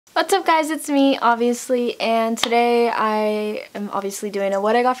What's up guys, it's me, obviously, and today I am obviously doing a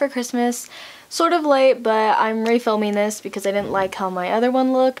what I got for Christmas. Sort of late, but I'm refilming this because I didn't like how my other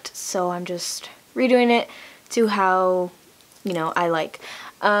one looked, so I'm just redoing it to how, you know, I like.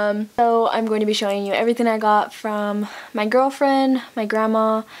 So I'm going to be showing you everything I got from my girlfriend, my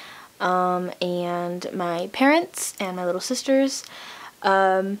grandma, and my parents, and my little sisters.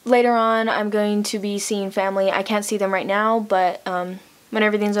 Later on, I'm going to be seeing family. I can't see them right now, but when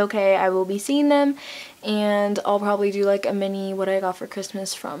everything's okay, I will be seeing them, and I'll probably do like a mini what I got for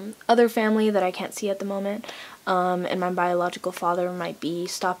Christmas from other family that I can't see at the moment, and my biological father might be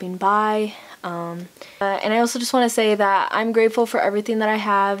stopping by, and I also just want to say that I'm grateful for everything that I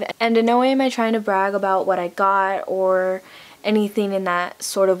have, and in no way am I trying to brag about what I got or anything in that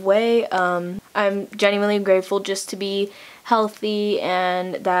sort of way. I'm genuinely grateful just to be healthy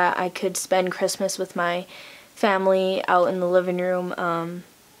and that I could spend Christmas with my family out in the living room.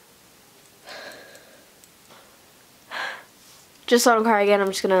 Just so I don't cry again, I'm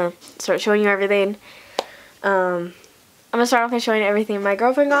just gonna start showing you everything. I'm gonna start off by showing you everything my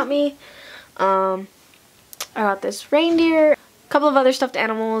girlfriend got me. I got this reindeer, a couple of other stuffed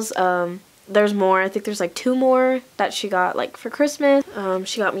animals. There's more. I think there's like 2 more that she got like for Christmas.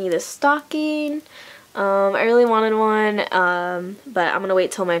 She got me this stocking. I really wanted one, but I'm gonna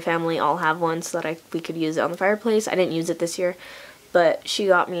wait till my family all have one so that we could use it on the fireplace. I didn't use it this year, but she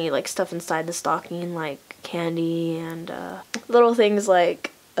got me like stuff inside the stocking, like candy and little things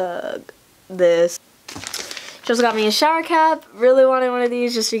like this. She also got me a shower cap. Really wanted one of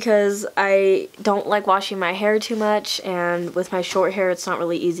these just because I don't like washing my hair too much, and with my short hair it's not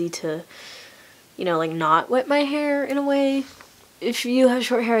really easy to, you know, like not wet my hair in a way. If you have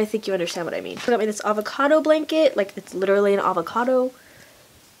short hair, I think you understand what I mean. She got me this avocado blanket. Like, it's literally an avocado.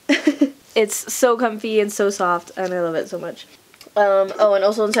 It's so comfy and so soft, and I love it so much. Oh, and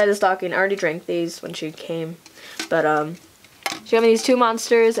also inside the stocking, I already drank these when she came. But, she got me these 2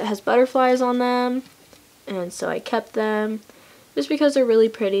 monsters. It has butterflies on them, and so I kept them just because they're really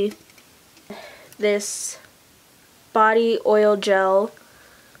pretty. This body oil gel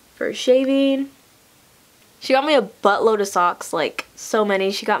for shaving. She got me a buttload of socks, like so many.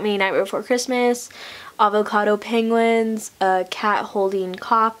 She got me Night Before Christmas, avocado penguins, a cat holding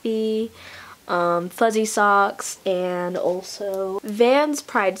coffee, fuzzy socks, and also Vans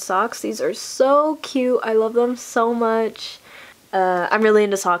Pride socks. These are so cute. I love them so much. I'm really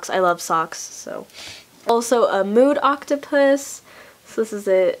into socks. I love socks. So also a mood octopus. So this is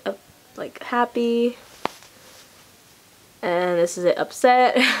it, like happy, and this is it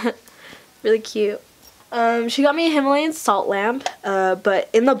upset. Really cute. She got me a Himalayan salt lamp, but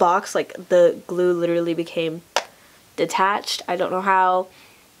in the box, like, the glue literally became detached. I don't know how.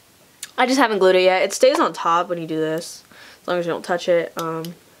 I just haven't glued it yet. It stays on top when you do this, as long as you don't touch it. So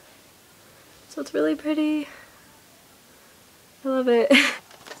it's really pretty. I love it.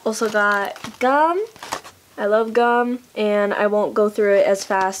 Also got gum. I love gum, and I won't go through it as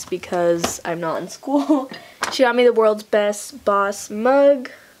fast because I'm not in school. She got me the World's Best Boss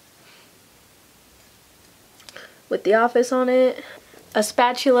mug with The Office on it. A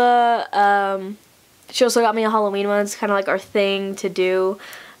spatula. She also got me a Halloween one. It's kind of like our thing to do.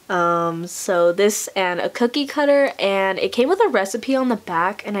 So this and a cookie cutter, and it came with a recipe on the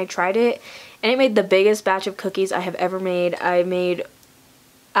back, and I tried it, and it made the biggest batch of cookies I have ever made.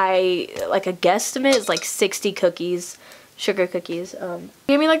 Like a guesstimate is like 60 cookies, sugar cookies.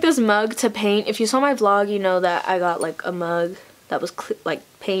 Gave me like this mug to paint. If you saw my vlog, you know that I got like a mug that was like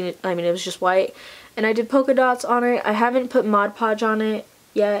painted. I mean, it was just white. And I did polka dots on it. I haven't put Mod Podge on it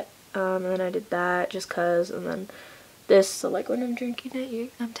yet. And then I did that just cause. And then this, so like when I'm drinking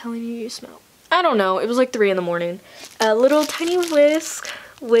it, I'm telling you, you smell. I don't know. It was like 3 in the morning. A little tiny whisk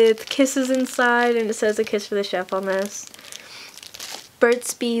with kisses inside, and it says a kiss for the chef on this.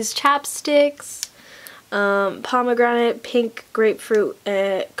 Burt's Bees chapsticks. Pomegranate, pink grapefruit,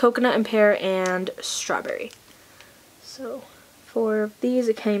 coconut and pear, and strawberry. So for these,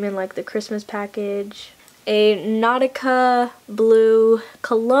 it came in like the Christmas package. A Nautica blue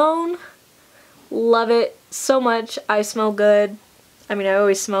cologne. Love it so much. I smell good. I mean, I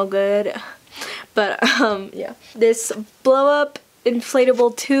always smell good. But yeah. This blow up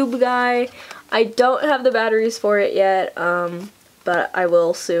inflatable tube guy. I don't have the batteries for it yet, but I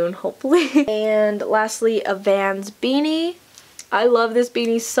will soon, hopefully. And lastly, a Vans beanie. I love this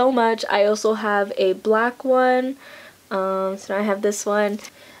beanie so much. I also have a black one. So now I have this one,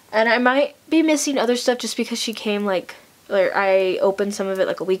 and I might be missing other stuff just because she came like I opened some of it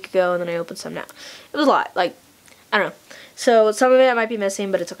like a week ago, and then I opened some now. It was a lot, like, I don't know. So some of it I might be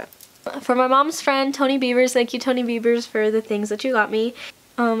missing, but it's okay. For my mom's friend, Tony Beavers, thank you Tony Beavers for the things that you got me.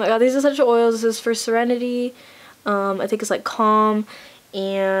 I got these essential oils. This is for Serenity. I think it's like Calm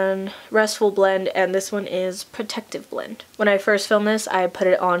and Restful Blend, and this one is Protective Blend. When I first filmed this, I put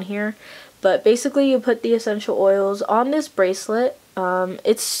it on here, but basically you put the essential oils on this bracelet.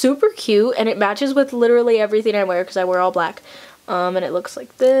 It's super cute, and it matches with literally everything I wear because I wear all black. And it looks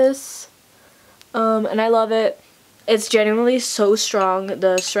like this, and I love it. It's genuinely so strong,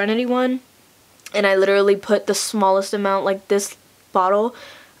 the Serenity one, and I literally put the smallest amount. Like, this bottle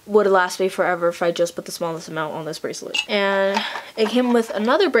would last me forever if I just put the smallest amount on this bracelet. And it came with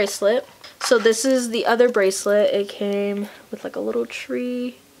another bracelet. So this is the other bracelet. It came with like a little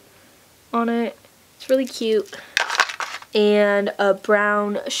tree on it. It's really cute. And a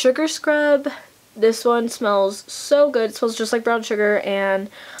brown sugar scrub. This one smells so good. It smells just like brown sugar, and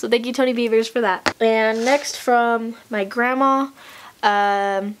so thank you, Tony Beavers, for that. And next, from my grandma,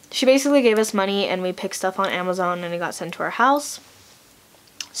 she basically gave us money and we picked stuff on Amazon and it got sent to our house.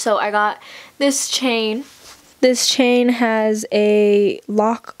 So I got this chain. This chain has a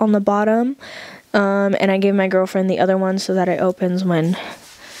lock on the bottom, and I gave my girlfriend the other one so that it opens when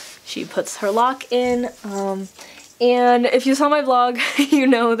she puts her lock in. And if you saw my vlog, you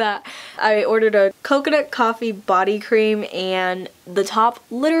know that I ordered a coconut coffee body cream and the top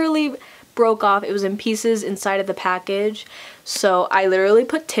literally broke off. It was in pieces inside of the package. So I literally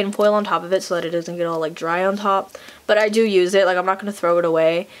put tin foil on top of it so that it doesn't get all like dry on top. But I do use it. Like, I'm not going to throw it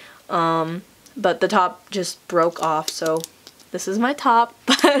away. But the top just broke off. So this is my top.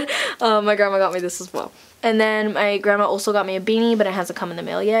 But my grandma got me this as well. And then my grandma also got me a beanie, but it hasn't come in the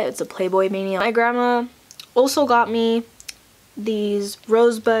mail yet. It's a Playboy beanie. My grandma also got me these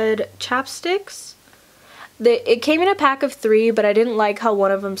rosebud chapsticks. It came in a pack of 3, but I didn't like how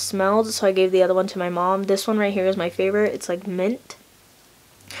one of them smelled, so I gave the other one to my mom. This one right here is my favorite. It's like mint.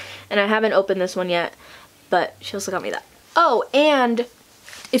 And I haven't opened this one yet, but she also got me that. Oh, and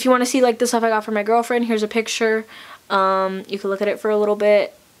if you want to see like the stuff I got for my girlfriend, here's a picture. You can look at it for a little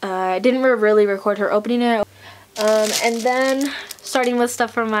bit. I didn't really record her opening it. And then starting with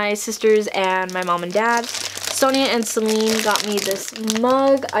stuff from my sisters and my mom and dad. Sonia and Celine got me this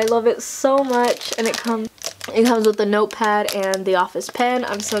mug. I love it so much, and it comes with the notepad and the office pen.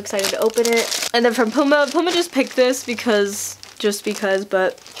 I'm so excited to open it. And then from Puma just picked this just because,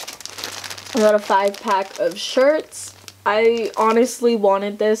 but I got a 5-pack of shirts. I honestly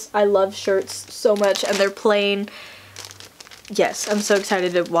wanted this. I love shirts so much, and they're plain. Yes, I'm so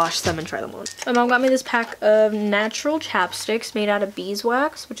excited to wash them and try them on. My mom got me this pack of natural chapsticks made out of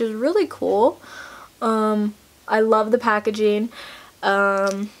beeswax, which is really cool. I love the packaging.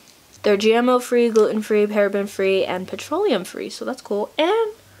 They're GMO-free, gluten-free, paraben-free, and petroleum-free, so that's cool.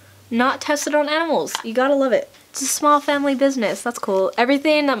 And not tested on animals. You gotta love it. It's a small family business. That's cool.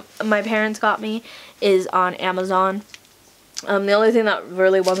 Everything that my parents got me is on Amazon. The only thing that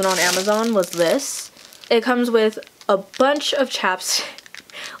really wasn't on Amazon was this. It comes with a bunch of chapsticks,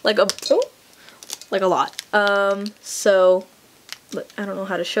 like a lot. So I don't know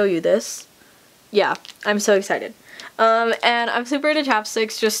how to show you this. Yeah, I'm so excited. And I'm super into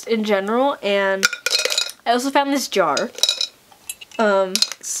chapsticks just in general, and I also found this jar.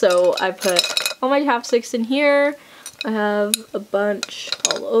 So I put all my chapsticks in here. I have a bunch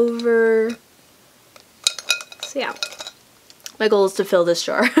all over. So yeah, my goal is to fill this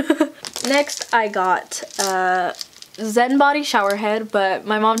jar. Next, I got Zen Body shower head, but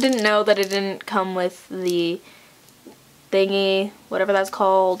my mom didn't know that it didn't come with the thingy, whatever that's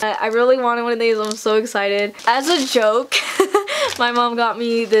called. I really wanted one of these. I'm so excited. As a joke, my mom got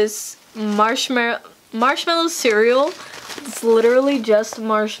me this marshmallow cereal. It's literally just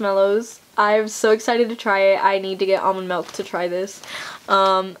marshmallows. I'm so excited to try it. I need to get almond milk to try this.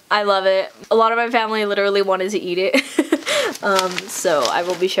 I love it. A lot of my family literally wanted to eat it. So I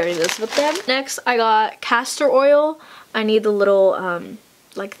will be sharing this with them. Next, I got castor oil. I need the little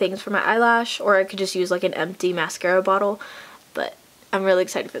like things for my eyelash, or I could just use like an empty mascara bottle, but I'm really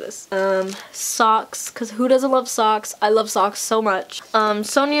excited for this. Socks, because who doesn't love socks? I love socks so much.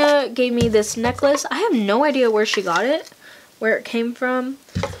 Sonia gave me this necklace. I have no idea where she got it, where it came from,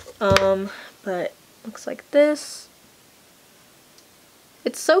 but looks like this.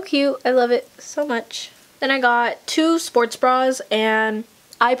 It's so cute. I love it so much. Then I got 2 sports bras, and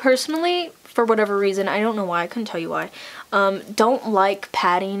I personally, for whatever reason, I don't know why, I couldn't tell you why, don't like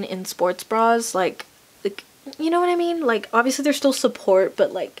padding in sports bras. Like, you know what I mean? Like, obviously there's still support,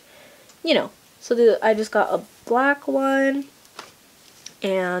 but like, you know. So I just got a black one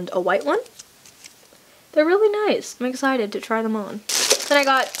and a white one. They're really nice. I'm excited to try them on. Then I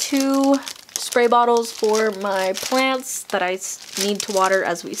got 2 spray bottles for my plants that I need to water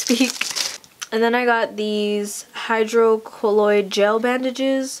as we speak. And then I got these hydrocolloid gel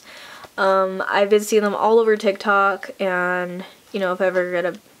bandages. I've been seeing them all over TikTok, and you know,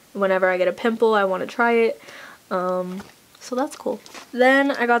 whenever I get a pimple, I want to try it. So that's cool.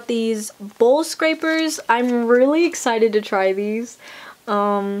 Then I got these bowl scrapers. I'm really excited to try these.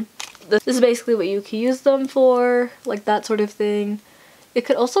 This is basically what you can use them for, like that sort of thing. It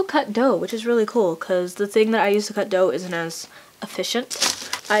could also cut dough, which is really cool because the thing that I use to cut dough isn't as efficient.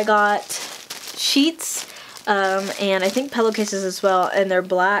 I got sheets and I think pillowcases as well, and they're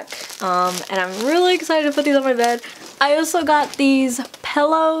black, and I'm really excited to put these on my bed. I also got these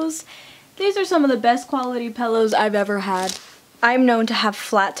pillows. These are some of the best quality pillows I've ever had. I'm known to have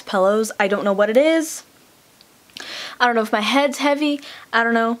flat pillows. I don't know what it is. I don't know if my head's heavy. I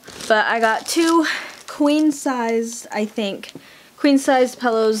don't know. But I got two queen-sized, I think, queen-sized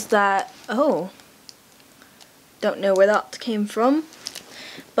pillows that, oh, don't know where that came from.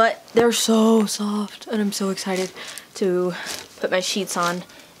 But they're so soft, and I'm so excited to put my sheets on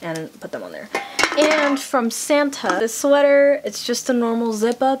and put them on there. And from Santa, this sweater, it's just a normal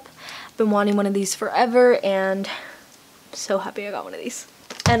zip up. I've been wanting one of these forever, and I'm so happy I got one of these.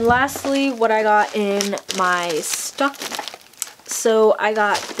 And lastly, what I got in my stocking. So I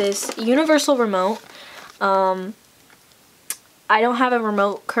got this universal remote. I don't have a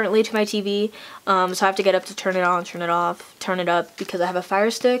remote currently to my TV, so I have to get up to turn it on, turn it off, turn it up, because I have a Fire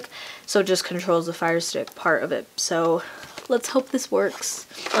Stick, so it just controls the Fire Stick part of it. So let's hope this works.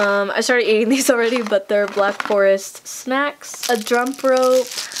 I started eating these already, but they're Black Forest snacks, a jump rope,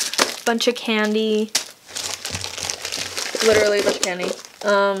 bunch of candy, literally a bunch of candy,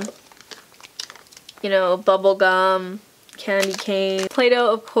 you know, bubble gum, candy cane,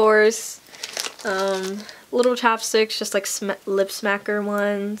 Play-Doh, of course, little chapsticks, just like lip smacker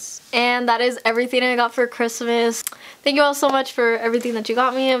ones. And that is everything I got for Christmas. Thank you all so much for everything that you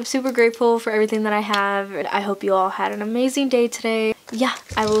got me. I'm super grateful for everything that I have. I hope you all had an amazing day today. Yeah,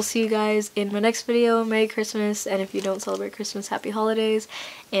 I will see you guys in my next video. Merry Christmas, and if you don't celebrate Christmas, happy holidays,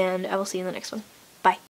 and I will see you in the next one. Bye.